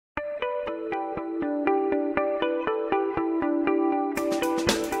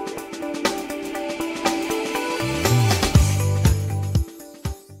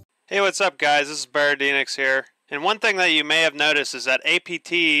Hey, what's up guys? This is Baradinix here. And one thing that you may have noticed is that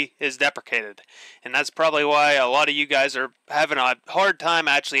apt is deprecated. And that's probably why a lot of you guys are having a hard time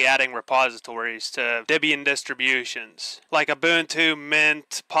actually adding repositories to Debian distributions, like Ubuntu,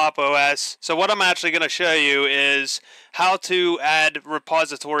 Mint, Pop! OS. So what I'm actually going to show you is how to add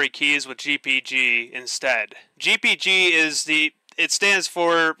repository keys with GPG instead. GPG it stands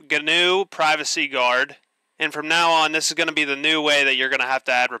for GNU Privacy Guard. And from now on, this is going to be the new way that you're going to have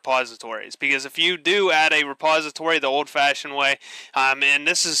to add repositories. Because if you do add a repository the old-fashioned way, and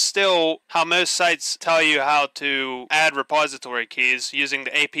this is still how most sites tell you how to add repository keys using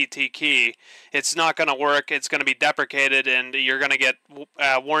the apt-key, it's not going to work. It's going to be deprecated, and you're going to get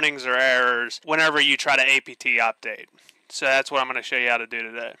warnings or errors whenever you try to apt update. So that's what I'm going to show you how to do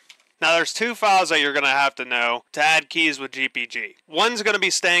today. Now there's two files that you're going to have to know to add keys with GPG. One's going to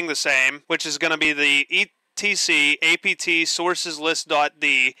be staying the same, which is going to be the etc apt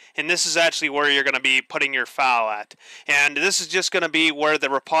Sources.list.d, and this is actually where you're going to be putting your file at. And this is just going to be where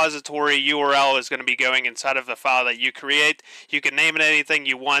the repository URL is going to be going inside of the file that you create. You can name it anything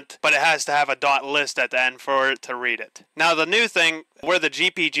you want, but it has to have a .list at the end for it to read it. Now the new thing, where the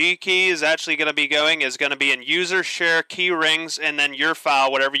GPG key is actually going to be going, is going to be in user share key rings and then your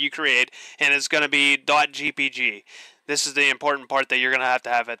file, whatever you create, and it's going to be .gpg. This is the important part that you're going to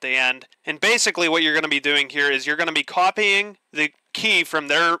have at the end. And basically what you're going to be doing here is you're going to be copying the key from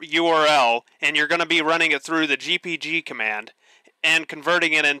their URL, and you're going to be running it through the GPG command and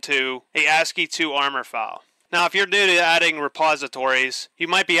converting it into a ASCII2 ARMOR file. Now if you're new to adding repositories, you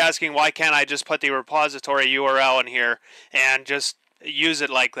might be asking, why can't I just put the repository URL in here and just use it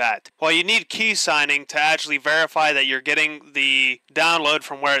like that? Well, you need key signing to actually verify that you're getting the download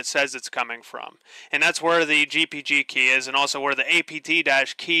from where it says it's coming from. And that's where the GPG key is, and also where the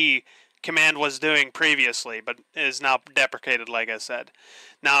apt-key command was doing previously, but is now deprecated, like I said.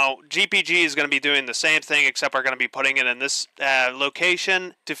 Now, GPG is going to be doing the same thing, except we're going to be putting it in this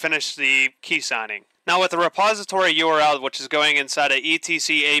location to finish the key signing. Now with the repository URL, which is going inside of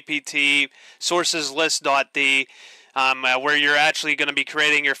etc apt Sources.list.d, where you're actually going to be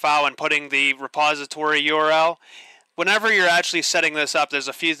creating your file and putting the repository URL. Whenever you're actually setting this up, there's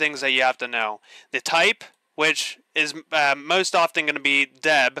a few things that you have to know. The type, which is most often going to be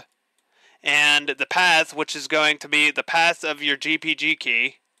deb, and the path, which is going to be the path of your GPG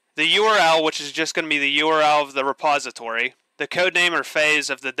key. The URL, which is just going to be the URL of the repository. The codename or phase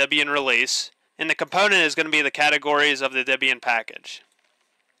of the Debian release. And the component is going to be the categories of the Debian package.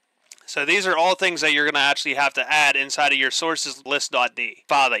 So these are all things that you're going to actually have to add inside of your Sources.list.d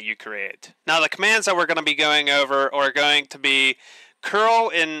file that you create. Now the commands that we're going to be going over are going to be curl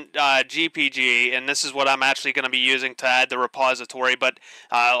in GPG, and this is what I'm actually going to be using to add the repository, but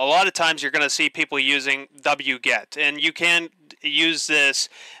a lot of times you're going to see people using wget, and you can use this.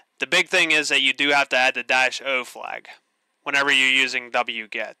 The big thing is that you do have to add the -o flag whenever you're using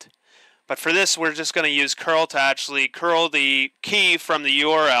wget. But for this, we're just going to use curl to actually curl the key from the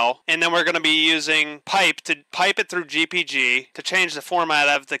URL. And then we're going to be using pipe to pipe it through GPG to change the format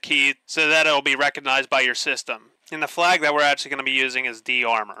of the key so that it will be recognized by your system. And the flag that we're actually going to be using is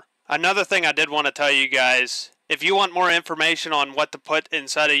darmor. Another thing I did want to tell you guys, if you want more information on what to put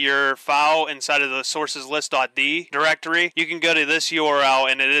inside of your file, inside of the Sources.list.d directory, you can go to this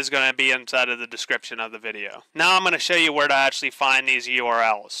URL, and it is going to be inside of the description of the video. Now I'm going to show you where to actually find these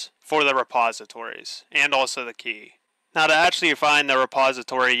URLs for the repositories and also the key. Now to actually find the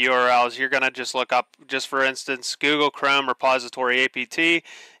repository URLs, you're going to just look up, just for instance, Google Chrome repository apt,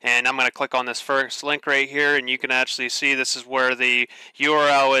 and I'm going to click on this first link right here, and you can actually see this is where the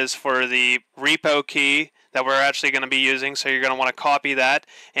URL is for the repo key that we're actually going to be using. So you're going to want to copy that,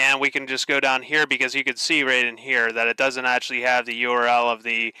 and we can just go down here because you can see right in here that it doesn't actually have the URL of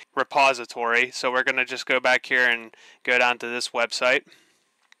the repository. So we're going to just go back here and go down to this website.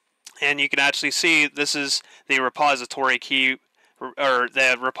 And you can actually see this is the repository key, or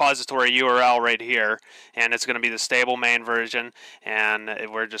the repository URL right here, and it's going to be the stable main version, and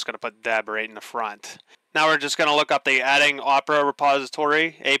we're just going to put deb right in the front. Now we're just going to look up the adding Opera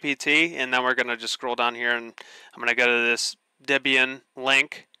repository apt, and then we're going to just scroll down here, and I'm going to go to this Debian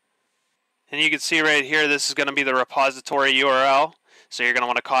link, and you can see right here this is going to be the repository URL, so you're going to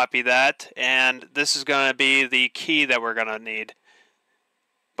want to copy that, and this is going to be the key that we're going to need.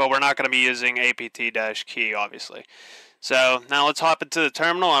 But we're not going to be using apt-key, obviously. So now let's hop into the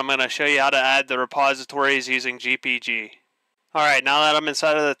terminal. I'm going to show you how to add the repositories using GPG. Alright, now that I'm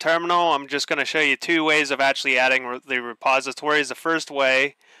inside of the terminal, I'm just going to show you two ways of actually adding the repositories. The first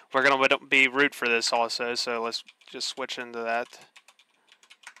way, we're going to be root for this also, so let's just switch into that.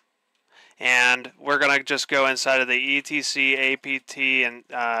 And we're going to just go inside of the etc apt and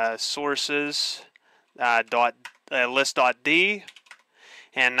sources list.d.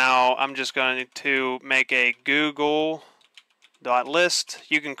 And now I'm just going to make a Google.list.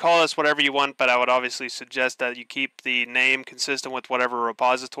 You can call this whatever you want, but I would obviously suggest that you keep the name consistent with whatever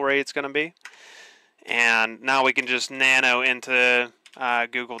repository it's going to be. And now we can just nano into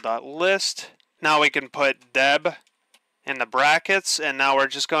Google.list. Now we can put deb in the brackets, and now we're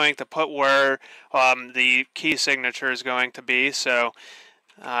just going to put where the key signature is going to be. So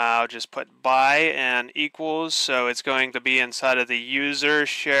I'll just put by and equals, so it's going to be inside of the user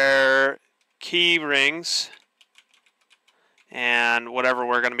share key rings, and whatever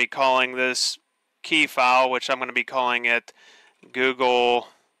we're going to be calling this key file, which I'm going to be calling it Google-key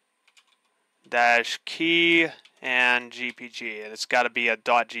and GPG, and it's got to be a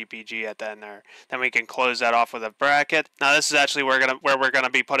 .gpg at the end there. Then we can close that off with a bracket. Now this is actually where we're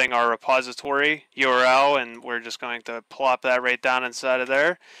gonna be putting our repository URL, and we're just going to plop that right down inside of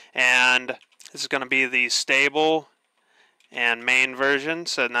there. And this is going to be the stable and main version.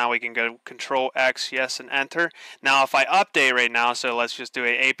 So now we can go Control X, yes, and enter. Now if I update right now, so let's just do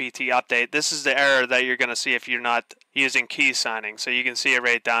a apt update. This is the error that you're going to see if you're not using key signing. So you can see it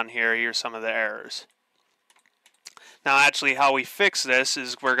right down here. Here's some of the errors. Now actually how we fix this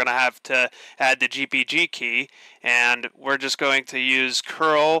is we're going to have to add the GPG key, and we're just going to use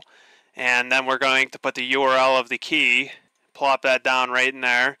curl, and then we're going to put the URL of the key, plop that down right in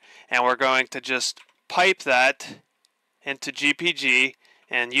there, and we're going to just pipe that into GPG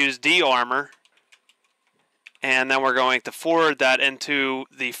and use darmor, and then we're going to forward that into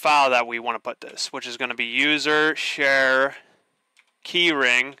the file that we want to put this, which is going to be user share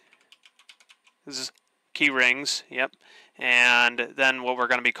keyring. This is key rings, yep. And then what we're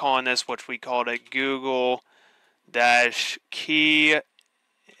going to be calling this, which we called it Google-key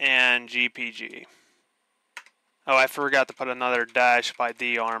and GPG. Oh, I forgot to put another dash by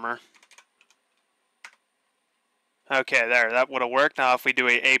darmor. Okay, there, that would have worked. Now if we do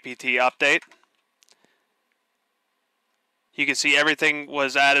a apt update, you can see everything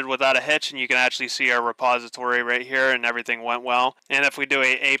was added without a hitch, and you can actually see our repository right here, and everything went well. And if we do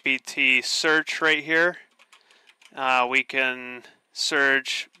a apt search right here, we can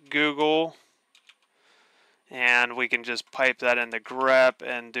search Google, and we can just pipe that into grep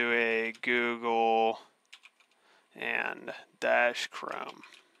and do a Google and dash Chrome.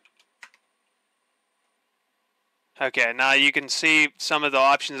 Okay, now you can see some of the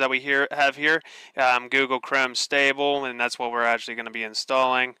options that we have here. Google Chrome stable, and that's what we're actually going to be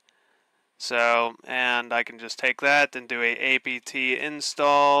installing. So, and I can just take that and do a apt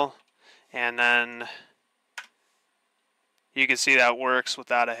install, and then you can see that works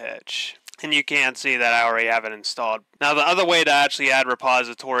without a hitch. And you can see that I already have it installed. Now the other way to actually add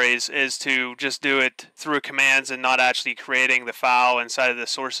repositories is to just do it through commands and not actually creating the file inside of the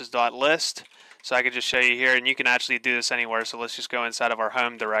sources.list. So I could just show you here, and you can actually do this anywhere. So let's just go inside of our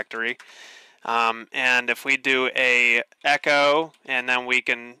home directory. And if we do a echo, and then we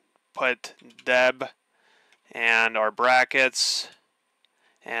can put deb and our brackets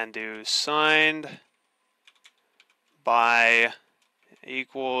and do signed by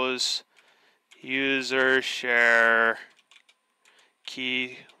equals user share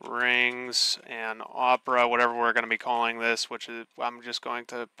key rings and opera, whatever we're going to be calling this, which is, I'm just going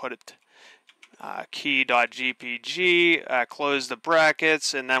to put it key.gpg, close the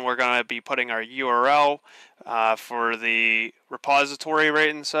brackets, and then we're going to be putting our URL for the repository right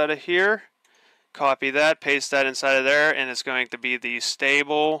inside of here. Copy that, paste that inside of there, and it's going to be the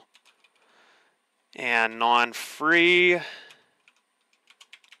stable and non-free.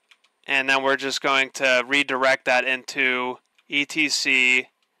 And then we're just going to redirect that into etc,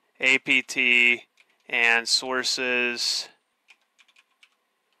 apt, and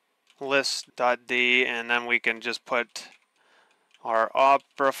Sources.list.d, and then we can just put our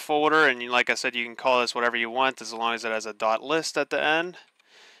opera folder, and like I said, you can call this whatever you want as long as it has a .list at the end.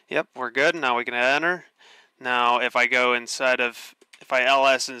 Yep, we're good. Now we can enter. Now if I go inside of, if I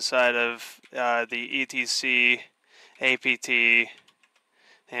ls inside of the etc, apt,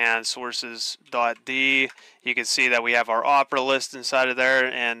 and Sources.d, you can see that we have our opera list inside of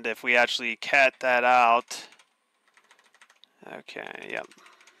there, and if we actually cat that out, okay, yep.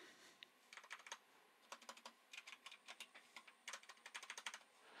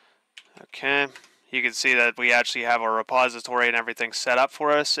 Okay, you can see that we actually have our repository and everything set up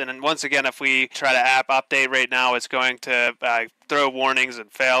for us. And then once again, if we try to app update right now, it's going to throw warnings and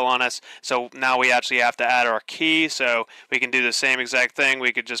fail on us. So now we actually have to add our key. So we can do the same exact thing.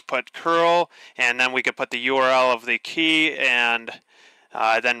 We could just put curl, and then we could put the URL of the key, and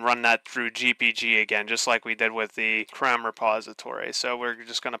then run that through GPG again, just like we did with the Chrome repository. So we're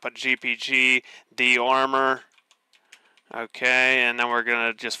just going to put GPG darmor. Okay, and then we're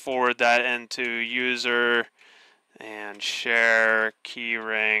going to just forward that into user and share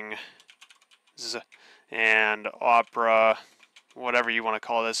keyring and opera, whatever you want to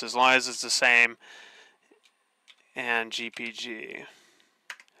call this, as long as it's the same, and GPG.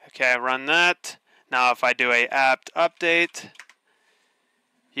 Okay, run that. Now if I do a apt update,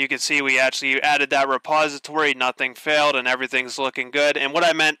 you can see we actually added that repository, nothing failed, and everything's looking good. And what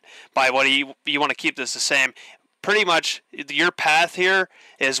I meant by what you want to keep this the same, pretty much your path here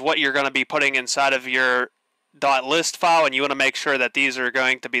is what you're going to be putting inside of your .list file, and you want to make sure that these are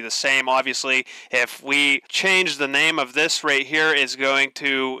going to be the same. Obviously, if we change the name of this right here, is going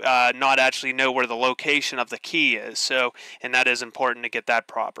to not actually know where the location of the key is. So, and that is important to get that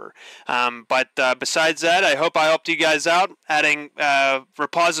proper. But besides that, I hope I helped you guys out adding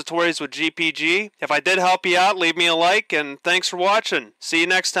repositories with GPG. If I did help you out, leave me a like, and thanks for watching. See you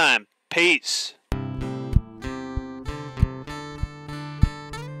next time. Peace.